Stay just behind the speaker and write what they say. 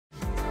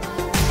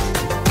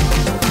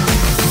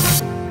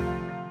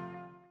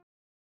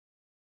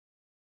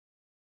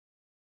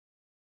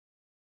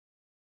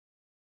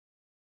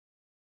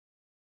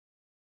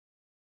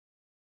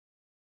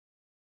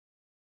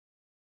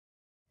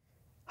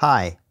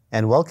Hi,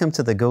 and welcome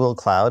to the Google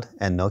Cloud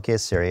and Nokia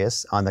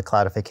series on the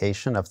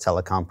cloudification of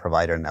telecom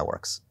provider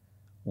networks.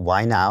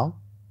 Why now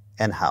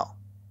and how?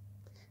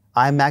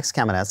 I'm Max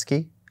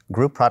Kamenetsky,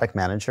 Group Product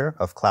Manager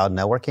of Cloud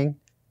Networking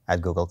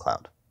at Google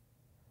Cloud.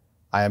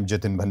 I am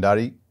Jitin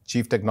Bhandari,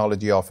 Chief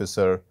Technology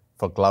Officer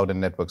for Cloud and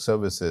Network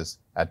Services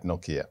at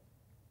Nokia.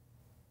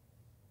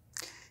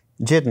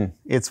 Jitin,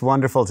 it's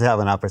wonderful to have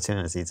an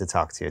opportunity to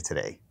talk to you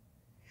today.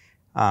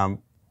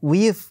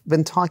 We've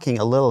been talking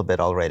a little bit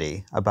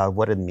already about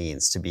what it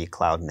means to be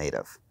cloud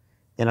native.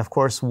 And of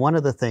course, one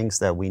of the things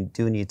that we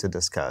do need to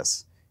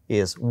discuss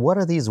is what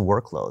are these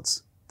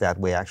workloads that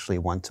we actually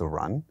want to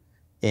run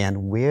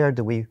and where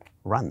do we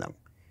run them?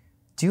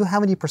 Do you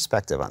have any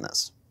perspective on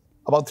this?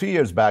 About 3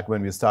 years back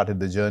when we started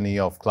the journey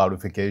of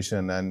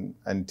cloudification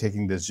and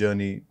taking this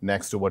journey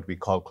next to what we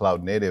call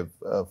cloud native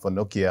for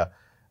Nokia,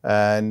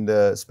 and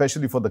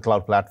especially for the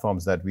cloud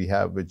platforms that we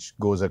have, which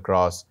goes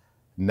across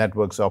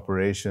networks,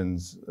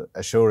 operations,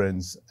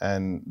 assurance,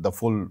 and the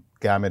full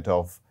gamut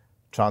of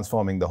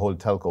transforming the whole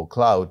telco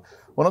cloud,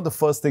 one of the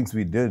first things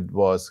we did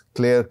was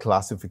clear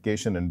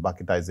classification and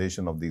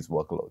bucketization of these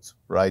workloads,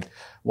 right?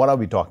 What are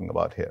we talking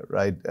about here,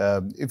 right?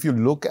 If you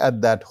look at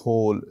that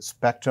whole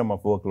spectrum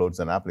of workloads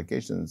and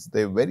applications,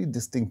 they're very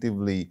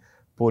distinctively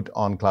put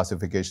on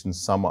classifications.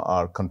 Some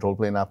are control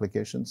plane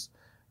applications,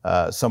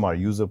 some are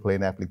user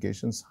plane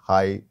applications,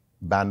 high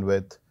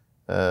bandwidth,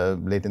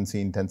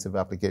 latency intensive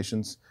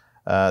applications.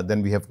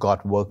 Then we have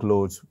got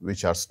workloads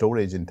which are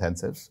storage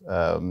intensive,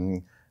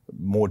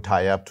 more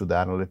tie up to the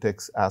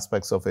analytics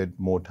aspects of it,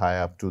 more tie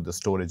up to the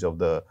storage of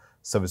the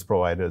service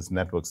providers'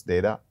 networks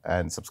data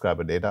and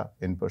subscriber data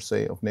in per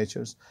se of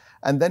natures.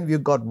 And then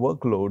we've got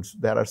workloads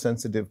that are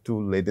sensitive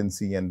to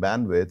latency and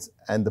bandwidth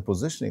and the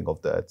positioning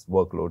of that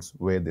workloads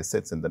where they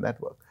sit in the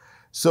network.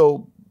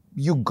 So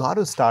you got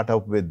to start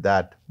out with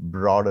that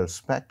broader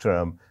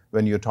spectrum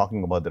when you're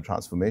talking about the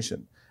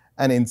transformation.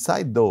 And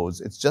inside those,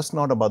 it's just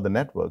not about the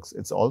networks,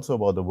 it's also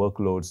about the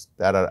workloads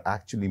that are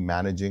actually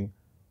managing,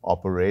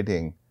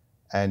 operating,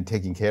 and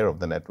taking care of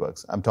the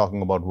networks. I'm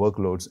talking about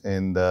workloads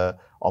in the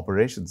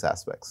operations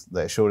aspects,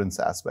 the assurance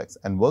aspects,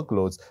 and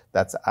workloads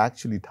that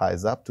actually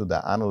ties up to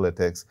the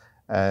analytics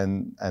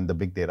and the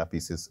big data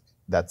pieces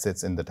that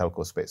sits in the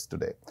telco space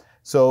today.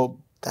 So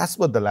that's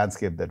what the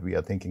landscape that we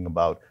are thinking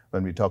about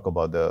when we talk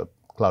about the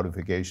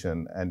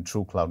cloudification and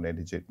true cloud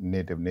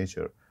native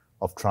nature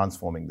of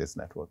transforming these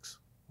networks.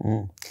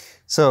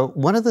 So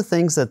one of the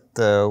things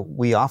that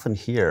we often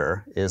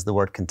hear is the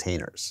word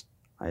containers.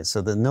 Right?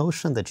 So the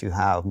notion that you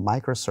have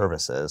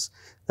microservices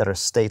that are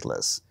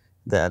stateless,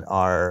 that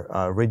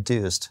are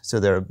reduced to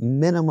their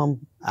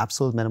minimum,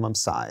 absolute minimum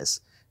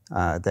size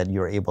that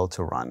you're able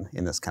to run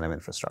in this kind of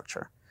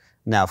infrastructure.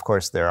 Now, of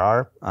course, there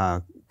are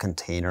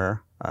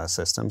container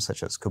systems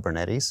such as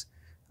Kubernetes.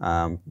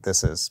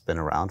 This has been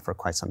around for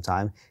quite some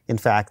time. In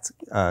fact,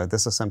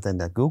 this is something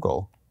that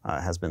Google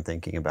has been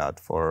thinking about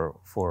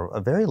for a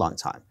very long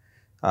time.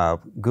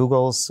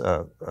 Google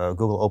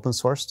open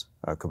sourced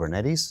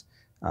Kubernetes.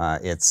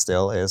 It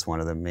still is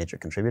one of the major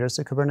contributors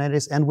to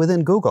Kubernetes. And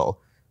within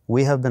Google,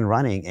 we have been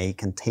running a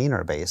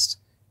container-based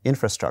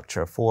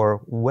infrastructure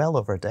for well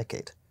over a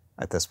decade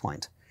at this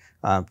point.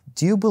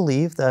 Do you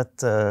believe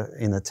that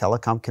in the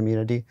telecom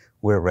community,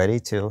 we're ready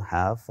to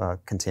have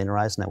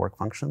containerized network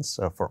functions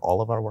for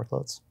all of our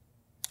workloads?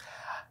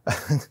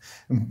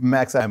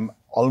 Max, I'm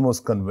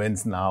almost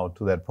convinced now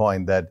to that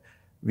point that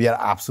we are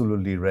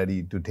absolutely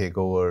ready to take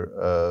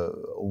over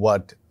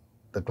what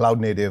the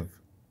cloud native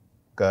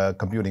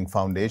computing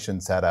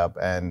foundation set up,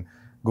 and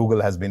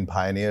Google has been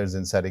pioneers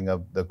in setting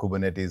up the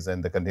Kubernetes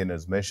and the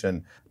containers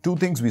mission. Two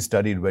things we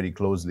studied very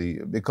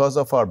closely. Because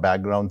of our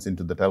backgrounds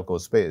into the telco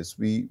space,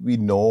 we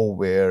know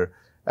where,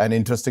 and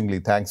interestingly,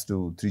 thanks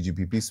to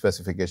 3GPP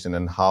specification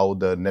and how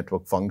the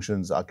network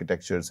functions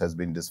architectures has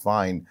been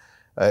defined,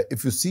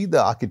 if you see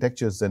the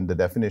architectures and the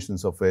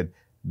definitions of it,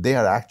 they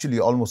are actually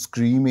almost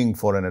screaming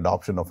for an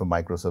adoption of a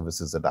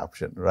microservices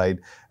adoption, right?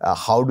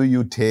 How do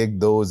you take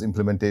those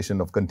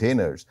implementation of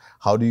containers?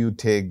 How do you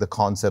take the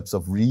concepts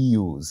of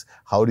reuse?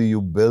 How do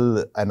you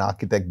build and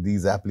architect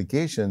these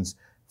applications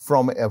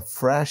from a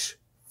fresh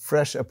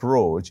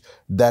approach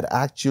that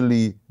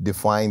actually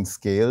defines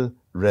scale,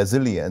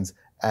 resilience,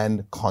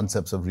 and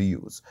concepts of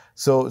reuse.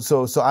 So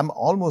I'm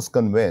almost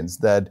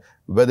convinced that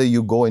whether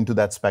you go into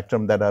that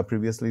spectrum that I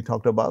previously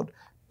talked about,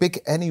 pick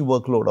any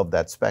workload of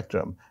that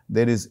spectrum,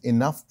 there is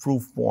enough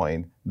proof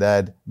point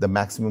that the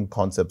maximum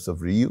concepts of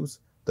reuse,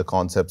 the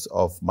concepts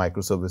of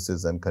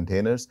microservices and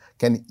containers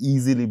can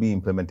easily be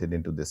implemented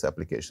into these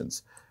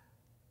applications.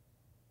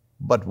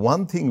 But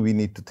one thing we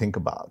need to think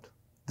about,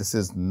 this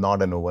is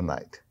not an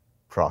overnight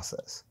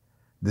process.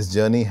 This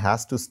journey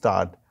has to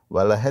start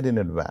well ahead in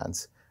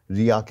advance,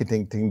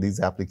 re-architecting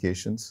these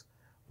applications,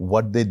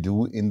 what they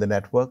do in the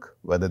network,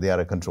 whether they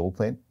are a control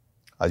plane,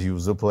 a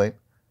user plane,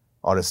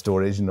 or a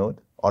storage node,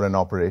 or an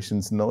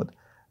operations node.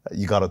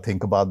 You got to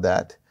think about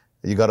that.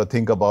 You got to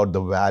think about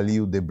the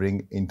value they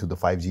bring into the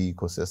 5G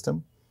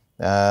ecosystem.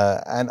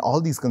 And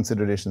all these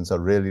considerations are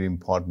really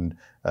important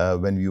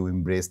when you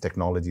embrace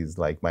technologies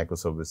like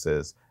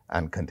microservices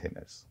and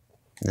containers.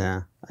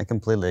 Yeah, I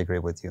completely agree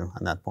with you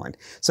on that point.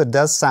 So it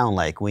does sound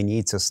like we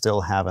need to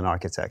still have an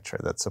architecture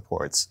that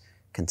supports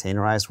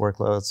containerized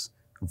workloads,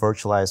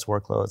 virtualized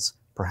workloads,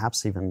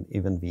 perhaps even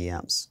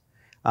VMs.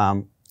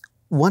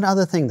 One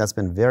other thing that's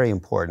been very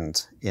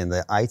important in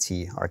the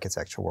IT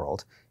architecture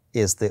world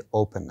is the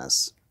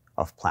openness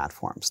of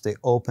platforms, the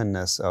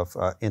openness of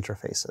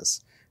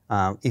interfaces.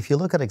 If you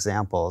look at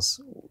examples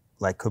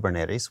like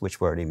Kubernetes,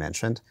 which we already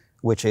mentioned,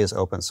 which is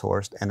open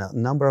sourced, and a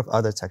number of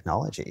other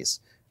technologies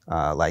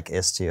like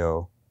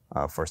Istio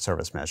for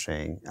service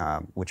meshing,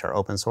 which are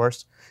open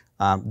sourced,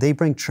 they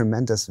bring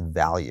tremendous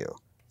value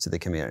to the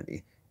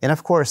community. And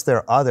of course, there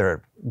are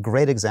other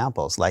great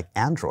examples like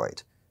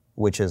Android,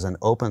 which is an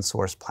open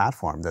source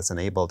platform that's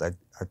enabled a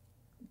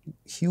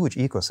huge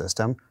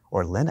ecosystem,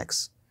 or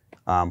Linux.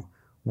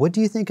 What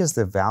do you think is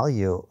the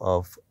value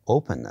of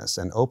openness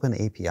and open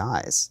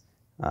APIs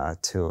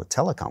to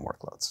telecom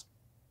workloads?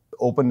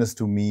 Openness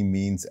to me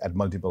means at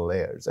multiple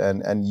layers,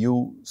 and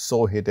you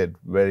so hit it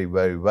very,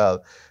 very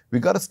well. We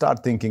got to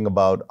start thinking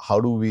about how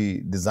do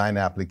we design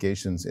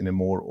applications in a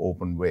more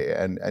open way,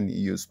 and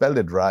you spelled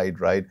it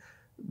right?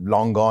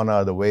 Long gone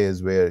are the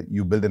ways where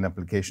you build an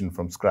application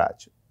from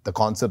scratch. The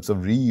concepts of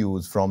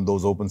reuse from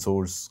those open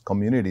source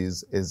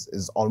communities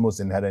is almost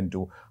inherent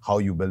to how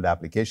you build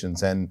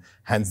applications, and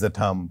hence the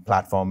term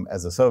platform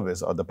as a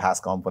service, or the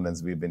PaaS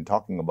components we've been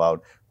talking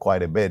about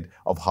quite a bit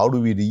of how do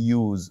we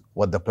reuse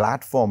what the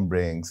platform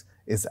brings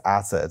is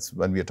assets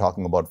when we're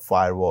talking about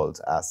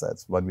firewalls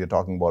assets, when we're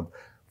talking about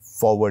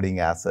forwarding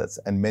assets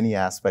and many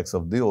aspects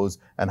of those,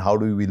 and how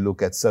do we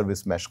look at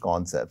service mesh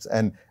concepts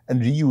and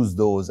reuse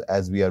those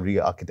as we are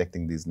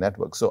re-architecting these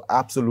networks. So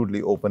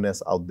absolutely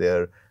openness out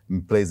there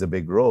plays a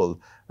big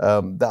role.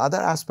 The other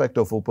aspect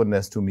of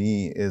openness to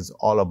me is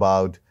all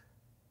about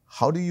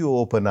how do you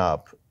open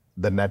up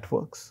the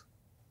networks,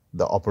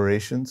 the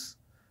operations,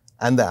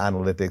 and the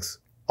analytics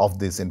of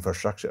this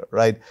infrastructure,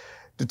 right?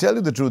 To tell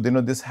you the truth,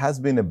 this has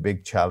been a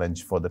big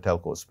challenge for the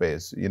telco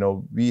space.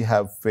 We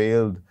have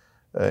failed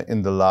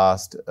in the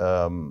last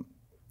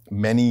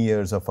many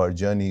years of our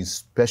journey,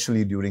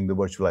 especially during the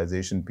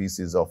virtualization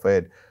pieces of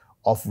it,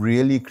 of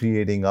really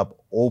creating up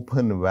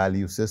open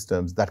value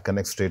systems that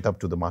connect straight up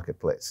to the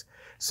marketplace.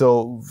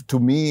 So to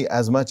me,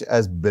 as much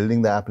as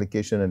building the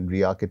application and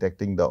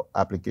re-architecting the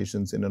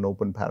applications in an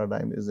open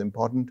paradigm is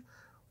important,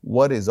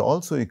 what is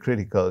also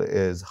critical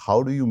is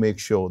how do you make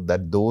sure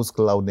that those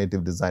cloud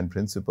native design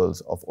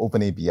principles of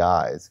open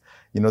APIs,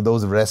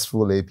 those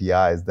RESTful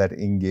APIs that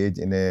engage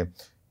in a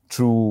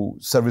true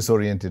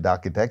service-oriented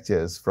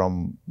architectures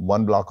from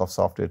one block of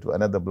software to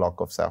another block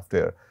of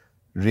software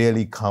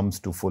really comes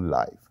to full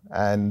life.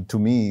 And to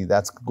me,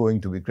 that's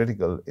going to be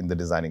critical in the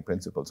designing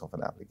principles of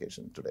an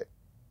application today.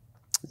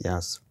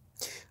 Yes,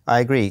 I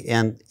agree.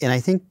 And I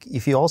think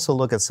if you also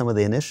look at some of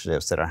the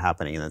initiatives that are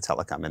happening in the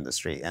telecom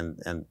industry,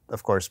 and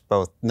of course,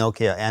 both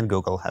Nokia and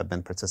Google have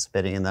been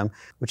participating in them,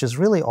 which is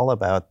really all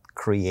about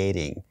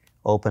creating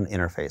open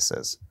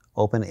interfaces,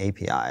 open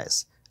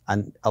APIs,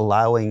 and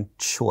allowing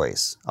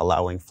choice,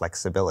 allowing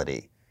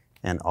flexibility,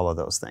 and all of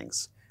those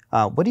things.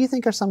 What do you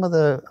think are some of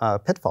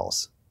the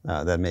pitfalls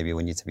that maybe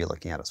we need to be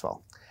looking at as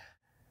well?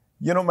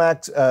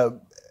 Max,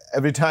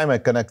 every time I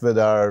connect with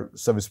our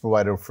service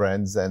provider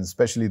friends, and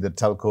especially the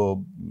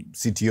telco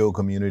CTO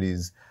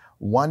communities,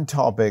 one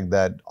topic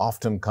that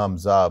often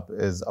comes up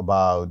is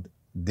about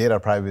data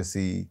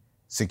privacy,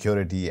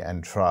 security,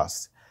 and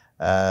trust.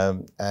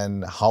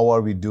 And how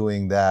are we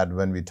doing that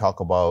when we talk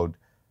about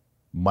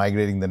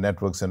migrating the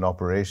networks and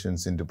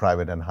operations into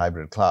private and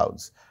hybrid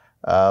clouds?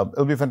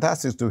 It'll be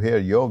fantastic to hear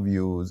your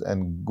views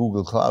and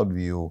Google Cloud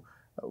view.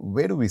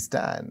 Where do we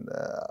stand?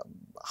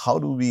 How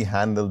do we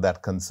handle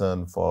that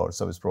concern for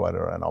service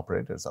provider and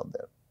operators out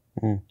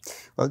there?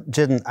 Well,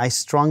 Jitin, I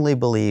strongly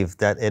believe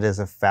that it is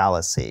a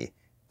fallacy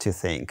to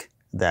think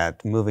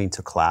that moving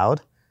to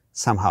cloud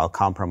somehow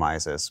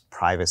compromises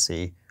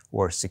privacy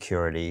or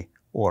security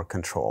or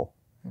control.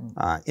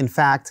 In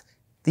fact,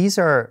 these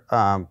are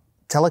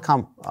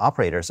telecom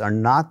operators are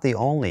not the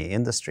only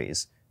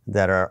industries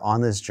that are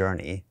on this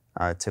journey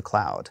to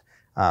cloud.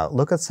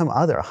 Look at some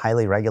other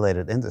highly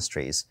regulated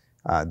industries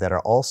that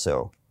are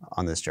also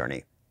on this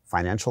journey.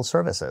 Financial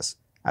services,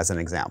 as an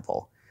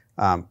example.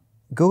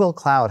 Google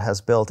Cloud has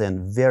built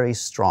in very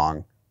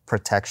strong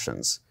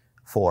protections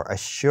for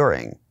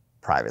assuring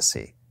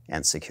privacy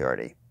and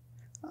security.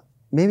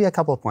 Maybe a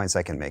couple of points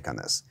I can make on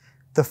this.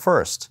 The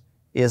first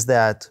is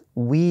that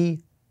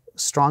we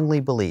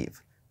strongly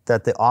believe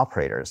that the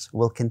operators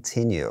will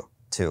continue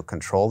to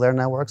control their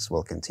networks,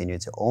 will continue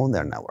to own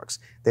their networks.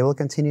 They will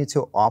continue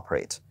to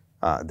operate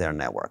their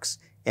networks.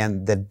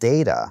 And the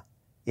data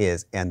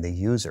and the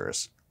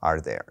users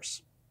are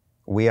theirs.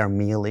 We are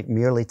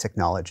merely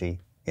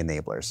technology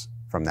enablers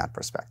from that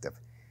perspective.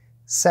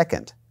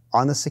 Second,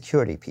 on the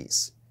security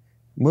piece,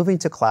 moving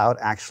to cloud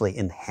actually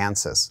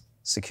enhances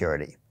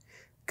security.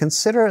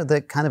 Consider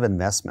the kind of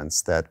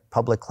investments that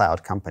public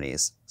cloud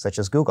companies, such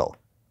as Google,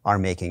 are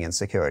making in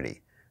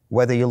security.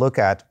 Whether you look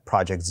at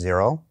Project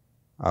Zero,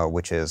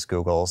 which is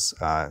Google's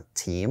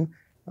team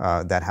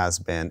that has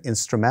been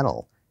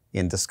instrumental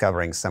in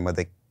discovering some of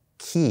the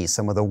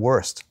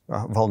worst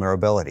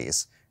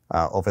vulnerabilities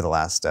over the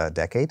last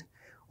decade,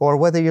 or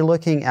whether you're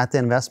looking at the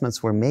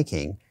investments we're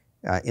making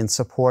in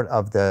support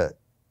of the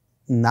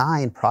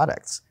 9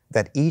 products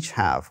that each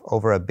have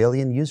over 1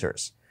 billion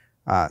users,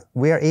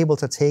 we are able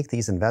to take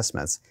these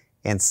investments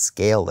and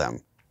scale them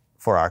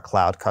for our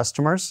cloud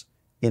customers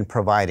in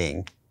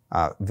providing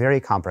very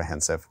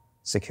comprehensive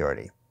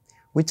security.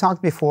 We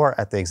talked before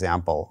at the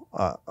example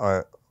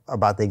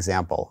about the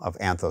example of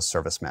Anthos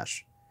Service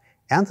Mesh.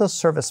 Anthos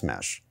Service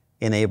Mesh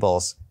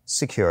enables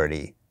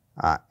security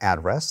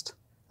at rest,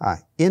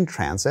 in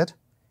transit,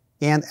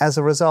 and as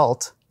a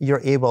result,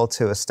 you're able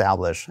to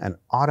establish an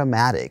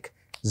automatic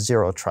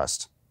zero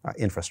trust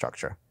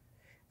infrastructure.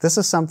 This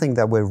is something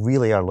that we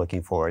really are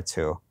looking forward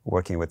to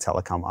working with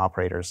telecom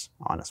operators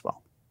on as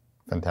well.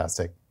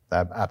 Fantastic.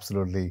 That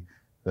absolutely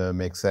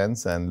makes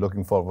sense, and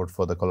looking forward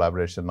for the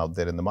collaboration out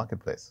there in the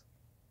marketplace.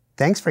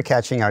 Thanks for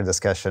catching our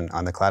discussion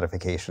on the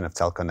cloudification of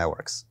telco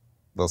networks.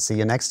 We'll see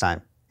you next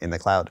time in the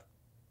cloud.